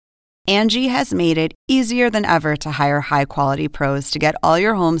Angie has made it easier than ever to hire high-quality pros to get all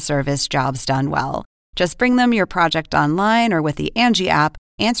your home service jobs done well. Just bring them your project online or with the Angie app,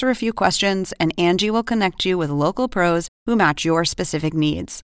 answer a few questions, and Angie will connect you with local pros who match your specific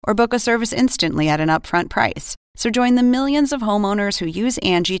needs. Or book a service instantly at an upfront price. So join the millions of homeowners who use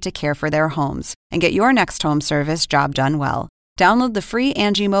Angie to care for their homes and get your next home service job done well. Download the free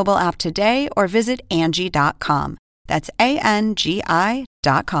Angie mobile app today or visit Angie.com. That's ANGI.com.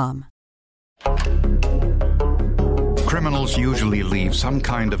 Criminals usually leave some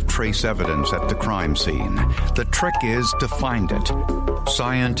kind of trace evidence at the crime scene. The trick is to find it.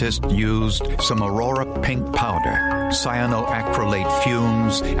 Scientists used some Aurora pink powder, cyanoacrylate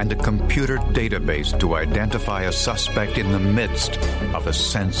fumes, and a computer database to identify a suspect in the midst of a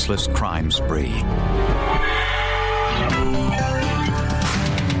senseless crime spree.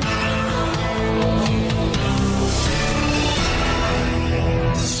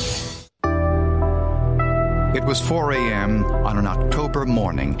 It was 4 a.m. on an October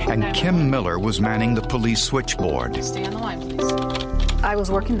morning, and Kim Miller was manning the police switchboard. Stay on the line, please. I was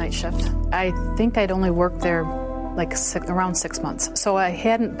working night shift. I think I'd only worked there around 6 months, so I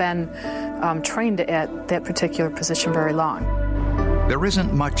hadn't been trained at that particular position very long. There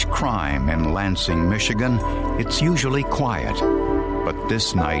isn't much crime in Lansing, Michigan. It's usually quiet, but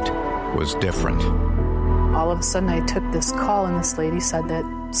this night was different. All of a sudden, I took this call, and this lady said that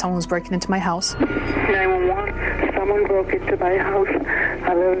someone was breaking into my house. 911, someone broke into my house.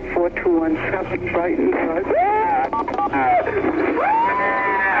 I live at 4217 Brighton Road.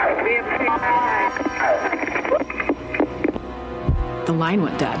 The line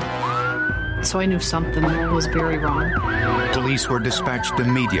went dead, so I knew something was very wrong. Police were dispatched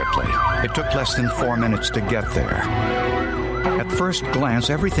immediately. It took less than 4 minutes to get there. At first glance,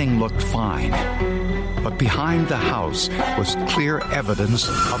 everything looked fine. But behind the house was clear evidence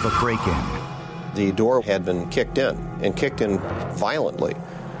of a break-in. The door had been kicked in, and kicked in violently.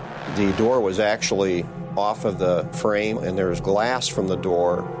 The door was actually off of the frame, and there's glass from the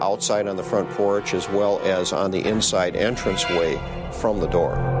door outside on the front porch as well as on the inside entranceway from the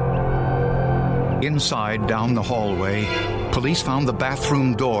door. Inside, down the hallway, police found the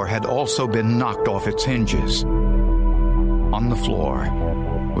bathroom door had also been knocked off its hinges. On the floor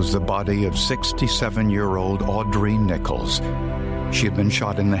was the body of 67-year-old Audrey Nichols. She had been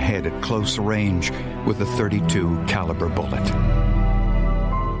shot in the head at close range with a .32 caliber bullet.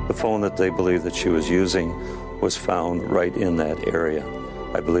 The phone that they believe that she was using was found right in that area,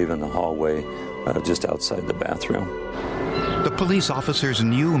 I believe in the hallway, just outside the bathroom. The police officers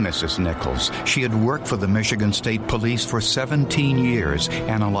knew Mrs. Nichols. She had worked for the Michigan State Police for 17 years,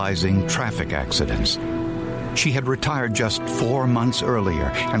 analyzing traffic accidents. She had retired just 4 months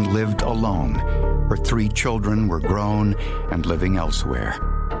earlier and lived alone. Her 3 children were grown and living elsewhere.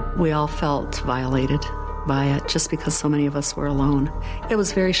 We all felt violated by it just because so many of us were alone. It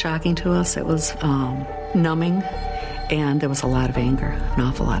was very shocking to us. It was numbing, and there was a lot of anger, an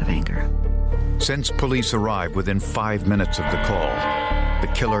awful lot of anger. Since police arrived within 5 minutes of the call,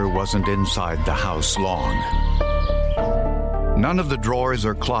 the killer wasn't inside the house long. None of the drawers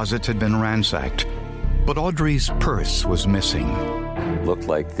or closets had been ransacked, but Audrey's purse was missing. Looked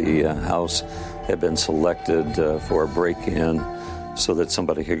like the house had been selected for a break-in so that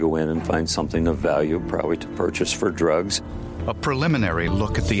somebody could go in and find something of value, probably to purchase for drugs. A preliminary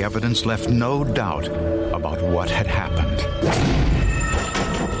look at the evidence left no doubt about what had happened.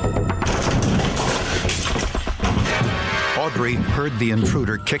 Audrey heard the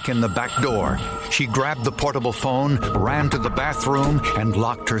intruder kick in the back door. She grabbed the portable phone, ran to the bathroom, and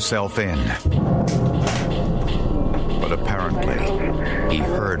locked herself in. But apparently, he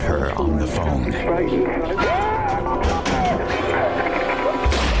heard her on the phone.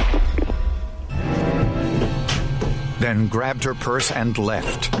 Then grabbed her purse and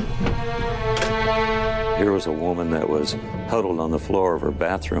left. Here was a woman that was huddled on the floor of her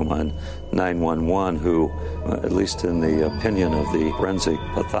bathroom on 911 who, at least in the opinion of the forensic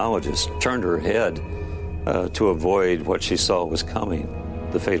pathologist, turned her head to avoid what she saw was coming,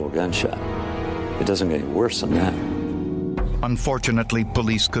 the fatal gunshot. It doesn't get any worse than that. Unfortunately,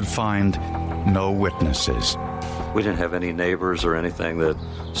 police could find no witnesses. We didn't have any neighbors or anything that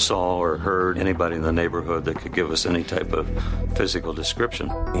saw or heard anybody in the neighborhood that could give us any type of physical description.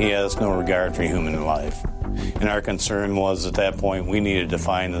 He has no regard for human life. And our concern was at that point we needed to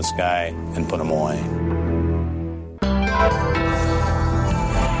find this guy and put him away.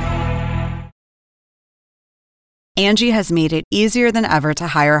 Angie has made it easier than ever to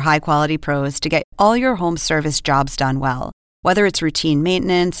hire high-quality pros to get all your home service jobs done well. Whether it's routine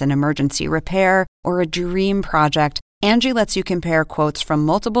maintenance, an emergency repair, or a dream project, Angie lets you compare quotes from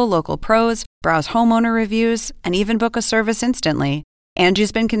multiple local pros, browse homeowner reviews, and even book a service instantly.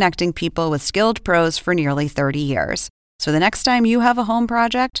 Angie's been connecting people with skilled pros for nearly 30 years. So the next time you have a home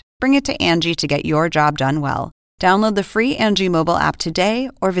project, bring it to Angie to get your job done well. Download the free Angie mobile app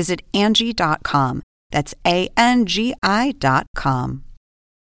today or visit Angie.com. That's ANGI.com.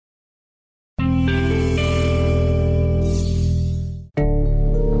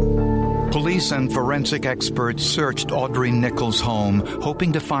 Police and forensic experts searched Audrey Nichols' home,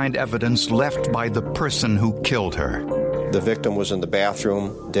 hoping to find evidence left by the person who killed her. The victim was in the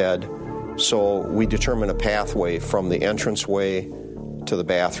bathroom, dead, so we determined a pathway from the entranceway to the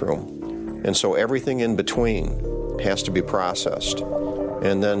bathroom. And so everything in between has to be processed.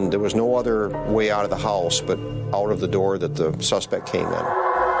 And then there was no other way out of the house but out of the door that the suspect came in.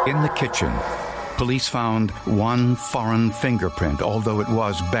 In the kitchen, police found one foreign fingerprint, although it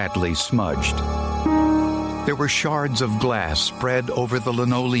was badly smudged. There were shards of glass spread over the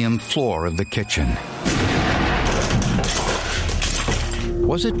linoleum floor of the kitchen.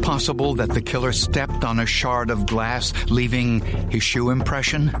 Was it possible that the killer stepped on a shard of glass, leaving his shoe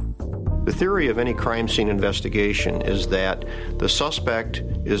impression? The theory of any crime scene investigation is that the suspect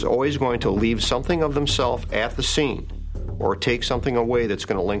is always going to leave something of themselves at the scene or take something away that's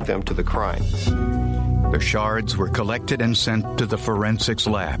going to link them to the crime. The shards were collected and sent to the forensics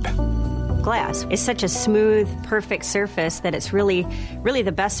lab. Glass is such a smooth, perfect surface that it's really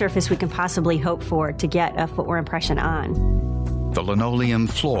the best surface we can possibly hope for to get a footwear impression on. The linoleum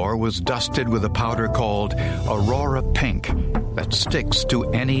floor was dusted with a powder called Aurora Pink that sticks to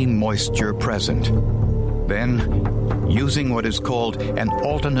any moisture present. Then, using what is called an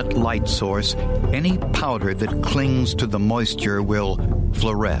alternate light source, any powder that clings to the moisture will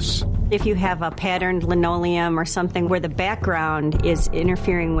fluoresce. If you have a patterned linoleum or something where the background is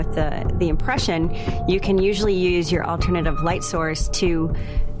interfering with the impression, you can usually use your alternative light source to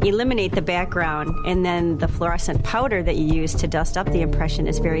eliminate the background, and then the fluorescent powder that you use to dust up the impression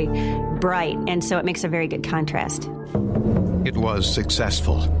is very bright, and so it makes a very good contrast. It was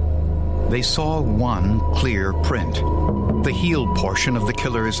successful. They saw one clear print, the heel portion of the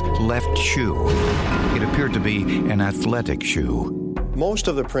killer's left shoe. It appeared to be an athletic shoe. Most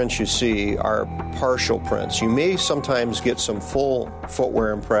of the prints you see are partial prints. You may sometimes get some full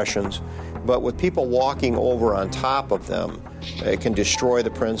footwear impressions, but with people walking over on top of them, it can destroy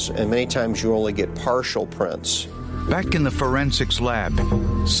the prints, and many times you only get partial prints. Back in the forensics lab,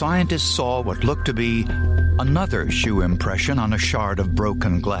 scientists saw what looked to be another shoe impression on a shard of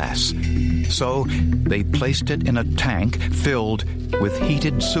broken glass. So they placed it in a tank filled with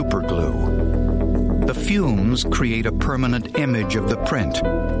heated superglue. The fumes create a permanent image of the print,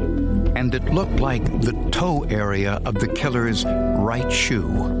 and it looked like the toe area of the killer's right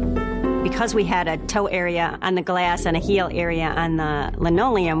shoe. Because we had a toe area on the glass and a heel area on the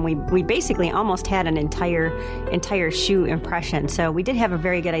linoleum, we basically almost had an entire shoe impression. So we did have a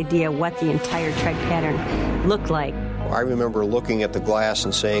very good idea what the entire tread pattern looked like. I remember looking at the glass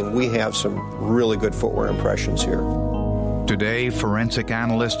and saying, we have some really good footwear impressions here. Today, forensic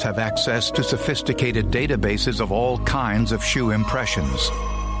analysts have access to sophisticated databases of all kinds of shoe impressions.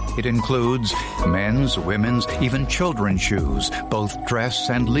 It includes men's, women's, even children's shoes, both dress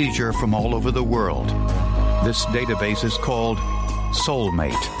and leisure from all over the world. This database is called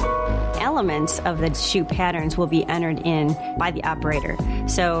Soulmate. Elements of the shoe patterns will be entered in by the operator.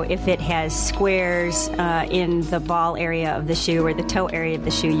 So if it has squares in the ball area of the shoe or the toe area of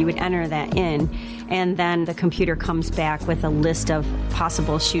the shoe, you would enter that in. And then the computer comes back with a list of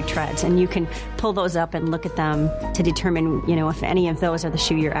possible shoe treads. And you can pull those up and look at them to determine, if any of those are the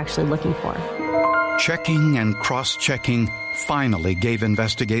shoe you're actually looking for. Checking and cross-checking finally gave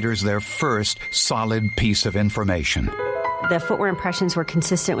investigators their first solid piece of information. The footwear impressions were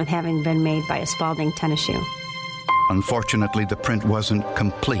consistent with having been made by a Spalding tennis shoe. Unfortunately, the print wasn't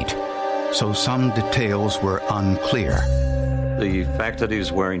complete, so some details were unclear. The fact that he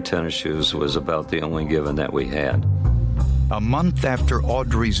was wearing tennis shoes was about the only given that we had. A month after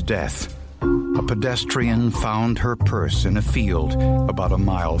Audrey's death, a pedestrian found her purse in a field about a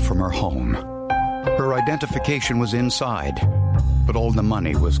mile from her home. Her identification was inside, but all the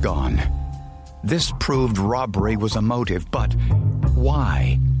money was gone. This proved robbery was a motive, but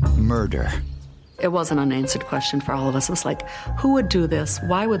why murder? It was an unanswered question for all of us. It was like, who would do this?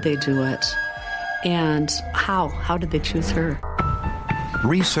 Why would they do it? And how? How did they choose her?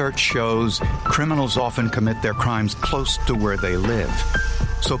 Research shows criminals often commit their crimes close to where they live.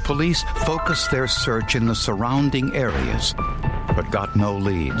 So police focused their search in the surrounding areas, but got no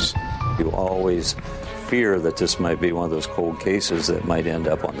leads. You always fear that this might be one of those cold cases that might end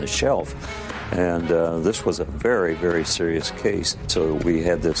up on the shelf. And this was a very, very serious case. So we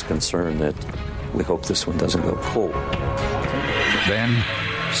had this concern that we hope this one doesn't go cold. Then,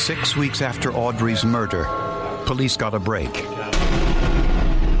 6 weeks after Audrey's murder, police got a break.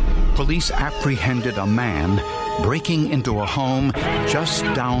 Police apprehended a man breaking into a home just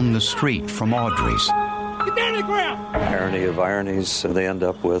down the street from Audrey's. Get down to the ground! Irony of ironies, they end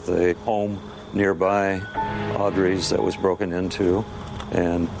up with a home nearby Audrey's that was broken into,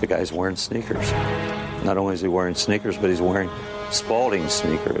 and the guy's wearing sneakers. Not only is he wearing sneakers, but he's wearing Spalding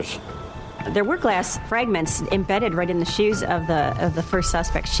sneakers. There were glass fragments embedded right in the shoes of the first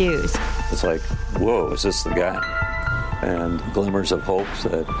suspect's shoes. It's like, whoa, is this the guy? And glimmers of hope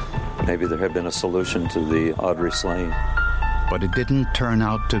that maybe there had been a solution to the Audrey slaying. But it didn't turn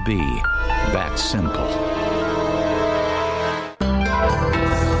out to be that simple.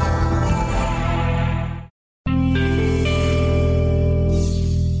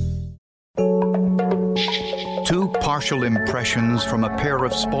 Two partial impressions from a pair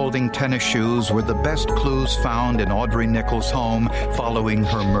of Spalding tennis shoes were the best clues found in Audrey Nichols' home following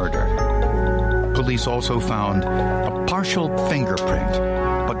her murder. Police also found a partial fingerprint,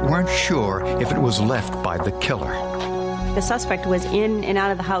 but weren't sure if it was left by the killer. The suspect was in and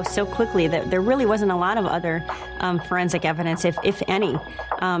out of the house so quickly that there really wasn't a lot of other forensic evidence, if any.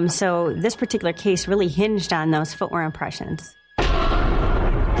 So this particular case really hinged on those footwear impressions.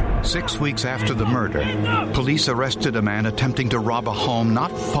 6 weeks after the murder, police arrested a man attempting to rob a home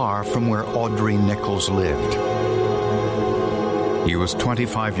not far from where Audrey Nichols lived. He was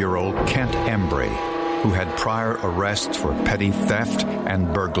 25-year-old Kent Embry, who had prior arrests for petty theft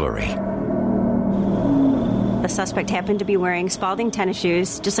and burglary. The suspect happened to be wearing Spalding tennis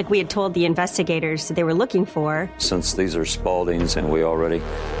shoes, just like we had told the investigators they were looking for. Since these are Spaldings and we already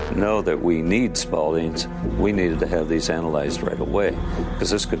know that we need Spaldings, we needed to have these analyzed right away,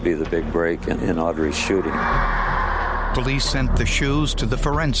 because this could be the big break in Audrey's shooting. Police sent the shoes to the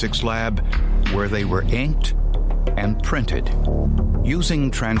forensics lab, where they were inked and printed.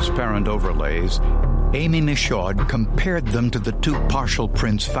 Using transparent overlays, Amy Michaud compared them to the two partial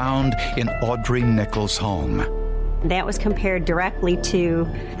prints found in Audrey Nichols' home. That was compared directly to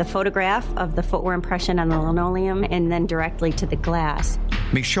the photograph of the footwear impression on the linoleum and then directly to the glass.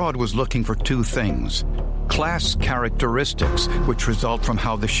 Michaud was looking for two things: class characteristics, which result from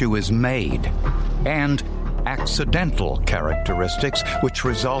how the shoe is made, and accidental characteristics, which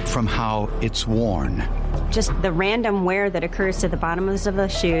result from how it's worn. Just the random wear that occurs to the bottoms of the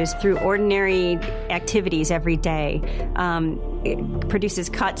shoes through ordinary activities every day. It produces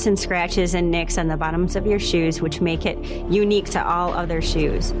cuts and scratches and nicks on the bottoms of your shoes, which make it unique to all other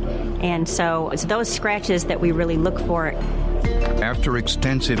shoes. And so it's those scratches that we really look for. After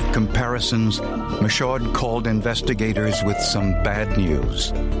extensive comparisons, Michaud called investigators with some bad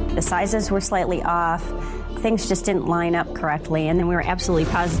news. The sizes were slightly off. Things just didn't line up correctly, and then we were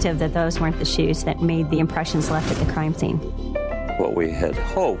absolutely positive that those weren't the shoes that made the impressions left at the crime scene. What we had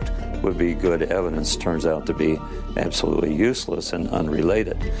hoped would be good evidence turns out to be absolutely useless and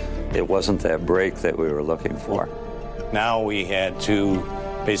unrelated. It wasn't that break that we were looking for. Now we had to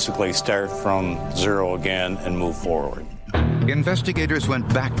basically start from zero again and move forward. Investigators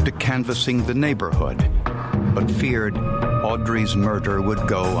went back to canvassing the neighborhood, but feared Audrey's murder would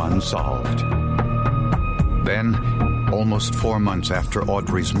go unsolved. Then, almost 4 months after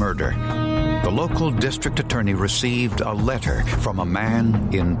Audrey's murder, the local district attorney received a letter from a man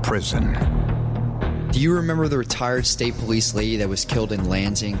in prison. Do you remember the retired state police lady that was killed in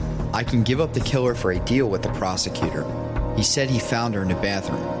Lansing? I can give up the killer for a deal with the prosecutor. He said he found her in the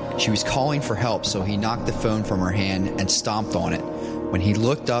bathroom. She was calling for help, so he knocked the phone from her hand and stomped on it. When he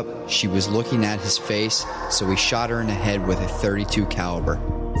looked up, she was looking at his face, so he shot her in the head with a .32 caliber.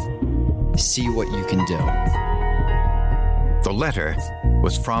 See what you can do. The letter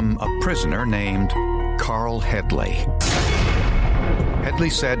was from a prisoner named Carl Headley. Headley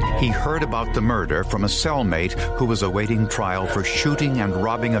said he heard about the murder from a cellmate who was awaiting trial for shooting and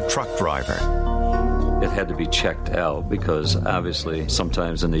robbing a truck driver. It had to be checked out because obviously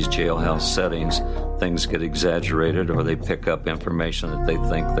sometimes in these jailhouse settings things get exaggerated or they pick up information that they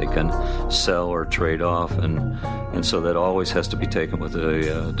think they can sell or trade off, and so that always has to be taken with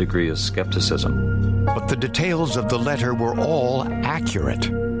a degree of skepticism. But the details of the letter were all accurate.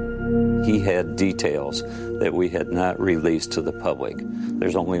 He had details that we had not released to the public.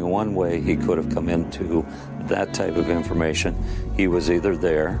 There's only one way he could have come into that type of information. He was either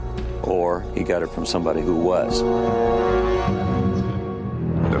there or he got it from somebody who was.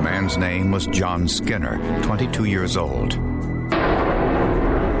 The man's name was John Skinner, 22 years old.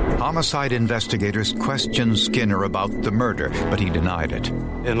 Homicide investigators questioned Skinner about the murder, but he denied it.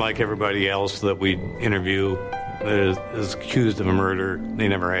 And like everybody else that we interview that is accused of a murder, they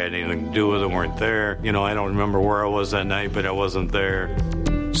never had anything to do with it, weren't there. I don't remember where I was that night, but I wasn't there.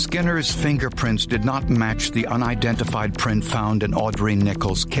 Skinner's fingerprints did not match the unidentified print found in Audrey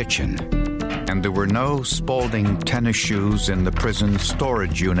Nichols' kitchen. And there were no Spaulding tennis shoes in the prison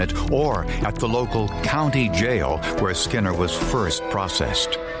storage unit or at the local county jail where Skinner was first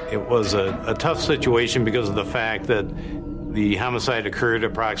processed. It was a tough situation because of the fact that the homicide occurred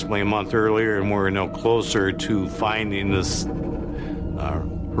approximately a month earlier, and we're no closer to finding this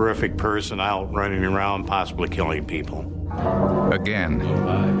horrific person out running around, possibly killing people. Again,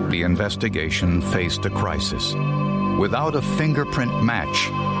 the investigation faced a crisis. Without a fingerprint match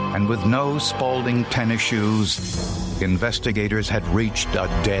and with no Spaulding tennis shoes, investigators had reached a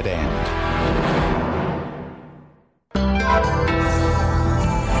dead end.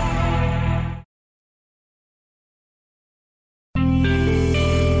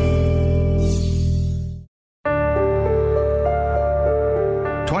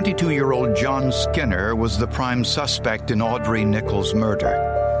 22-year-old John Skinner was the prime suspect in Audrey Nichols'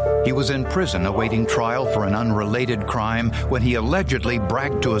 murder. He was in prison awaiting trial for an unrelated crime when he allegedly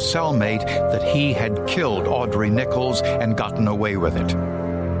bragged to a cellmate that he had killed Audrey Nichols and gotten away with it.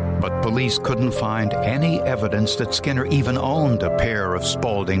 But police couldn't find any evidence that Skinner even owned a pair of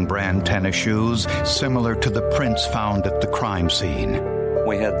Spaulding brand tennis shoes similar to the prints found at the crime scene.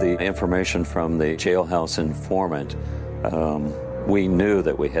 We had the information from the jailhouse informant. We knew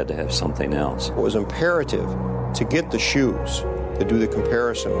that we had to have something else. It was imperative to get the shoes to do the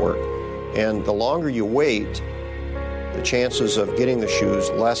comparison work. And the longer you wait, the chances of getting the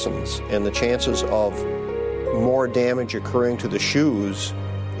shoes lessens, and the chances of more damage occurring to the shoes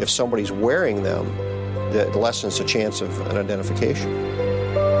if somebody's wearing them, that lessens the chance of an identification.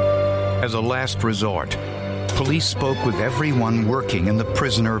 As a last resort, police spoke with everyone working in the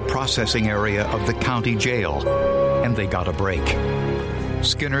prisoner processing area of the county jail, and they got a break.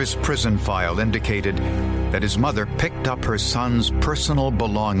 Skinner's prison file indicated that his mother picked up her son's personal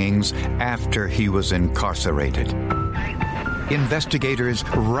belongings after he was incarcerated. Investigators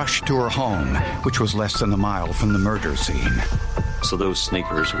rushed to her home, which was less than a mile from the murder scene. So those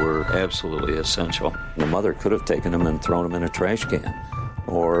sneakers were absolutely essential. The mother could have taken them and thrown them in a trash can,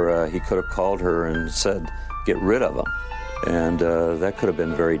 or he could have called her and said, get rid of them. And that could have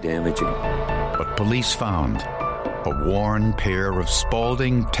been very damaging. But police found a worn pair of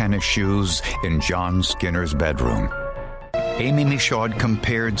Spaulding tennis shoes in John Skinner's bedroom. Amy Michaud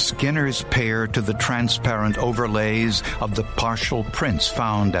compared Skinner's pair to the transparent overlays of the partial prints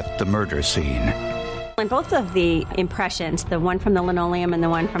found at the murder scene. In both of the impressions, the one from the linoleum and the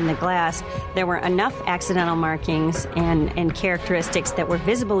one from the glass, there were enough accidental markings and characteristics that were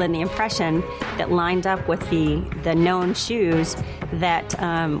visible in the impression that lined up with the known shoes that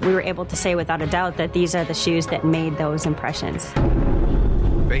we were able to say without a doubt that these are the shoes that made those impressions.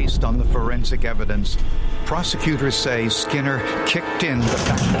 Based on the forensic evidence, prosecutors say Skinner kicked in the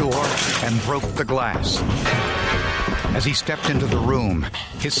back door and broke the glass. As he stepped into the room,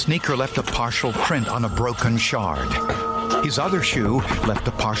 his sneaker left a partial print on a broken shard. His other shoe left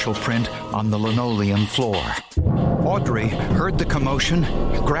a partial print on the linoleum floor. Audrey heard the commotion,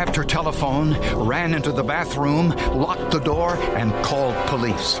 grabbed her telephone, ran into the bathroom, locked the door, and called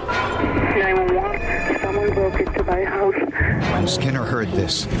police. 911, someone broke into my house. When Skinner heard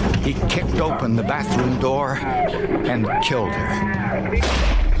this, he kicked open the bathroom door and killed her.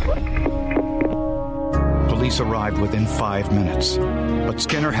 Police arrived within 5 minutes, but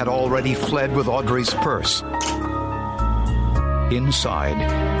Skinner had already fled with Audrey's purse.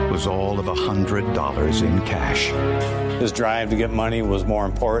 Inside was all of $100 in cash. His drive to get money was more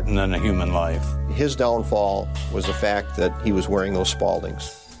important than a human life. His downfall was the fact that he was wearing those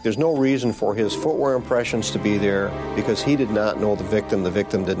Spauldings. There's no reason for his footwear impressions to be there because he did not know the victim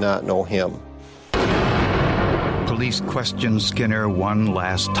did not know him. Police questioned Skinner one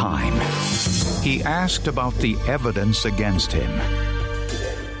last time. He asked about the evidence against him.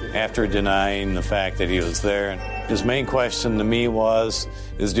 After denying the fact that he was there, his main question to me was,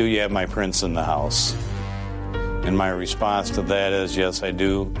 do you have my prints in the house? And my response to that is, yes, I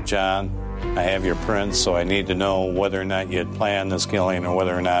do, John. I have your prints, so I need to know whether or not you had planned this killing or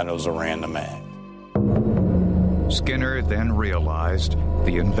whether or not it was a random act. Skinner then realized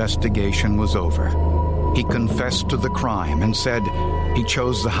the investigation was over. He confessed to the crime and said he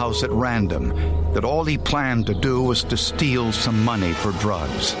chose the house at random, that all he planned to do was to steal some money for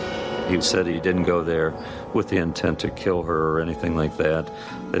drugs. He said he didn't go there with the intent to kill her or anything like that,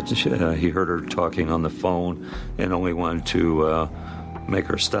 that he heard her talking on the phone and only wanted to make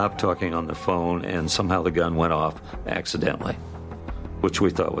her stop talking on the phone, and somehow the gun went off accidentally, which we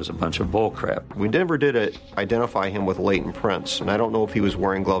thought was a bunch of bull crap. We never did identify him with latent prints, and I don't know if he was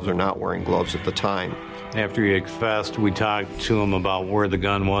wearing gloves or not wearing gloves at the time. After he had confessed, we talked to him about where the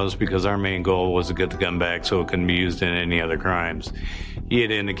gun was because our main goal was to get the gun back so it couldn't be used in any other crimes. He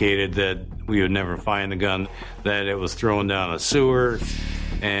had indicated that we would never find the gun, that it was thrown down a sewer,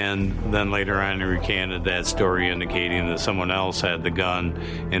 and then later on he recanted that story, indicating that someone else had the gun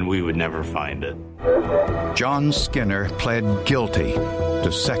and we would never find it. John Skinner pled guilty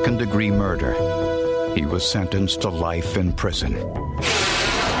to second-degree murder. He was sentenced to life in prison.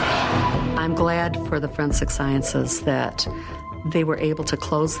 I'm glad for the forensic sciences that they were able to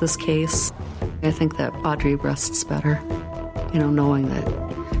close this case. I think that Audrey rests better, knowing that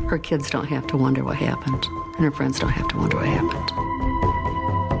her kids don't have to wonder what happened and her friends don't have to wonder what happened.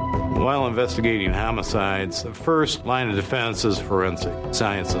 While investigating homicides, the first line of defense is forensic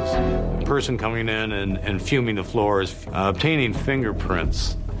sciences. A person coming in and fuming the floors, obtaining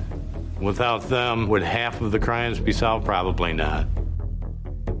fingerprints. Without them, would half of the crimes be solved? Probably not.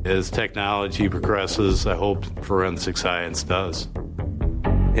 As technology progresses, I hope forensic science does.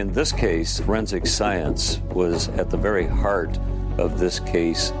 In this case, forensic science was at the very heart of this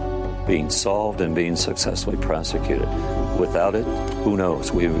case being solved and being successfully prosecuted. Without it, who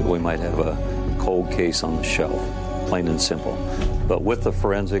knows? We might have a cold case on the shelf, plain and simple. But with the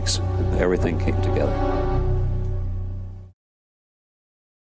forensics, everything came together.